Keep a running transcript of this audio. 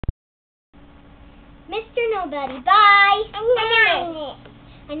Mr. Nobody. Bye.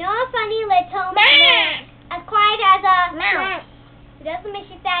 I know a funny little man, as quiet as a mouse. Who doesn't miss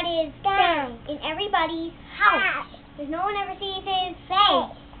if that is in everybody's house. There's no one ever sees his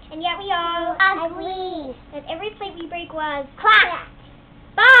face. And yet we all agree that every plate we break was cracked.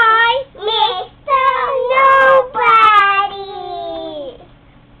 Bye, Mr. Nobody.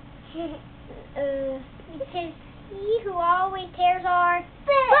 It is he who always tears our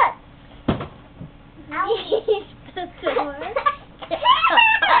foot.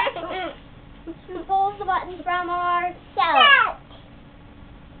 Who pulls the buttons from our cell.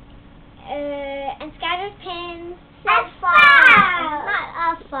 And scatters pins. Not a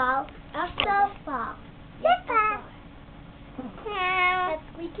fall. That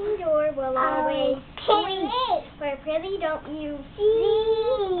squeaking door will always squeak. For pretty don't you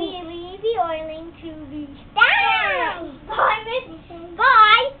see? We leave the oiling to be down. Bye, Mr.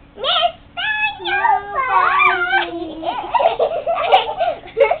 Nobody.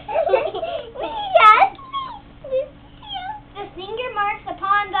 The finger marks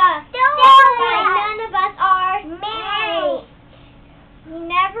upon the door. None of us are married. We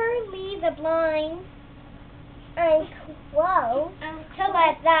never leave the blinds unclosed to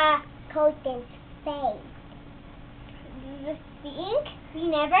let the curtains fade. The ink we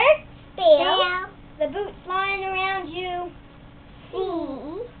never spill. The boots lying around you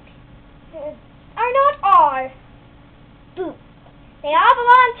see are not our boots. They all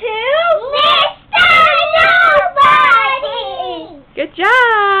belong to Mr. Nobody. Good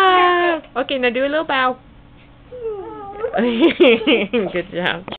job. Okay, now do a little bow. Good job.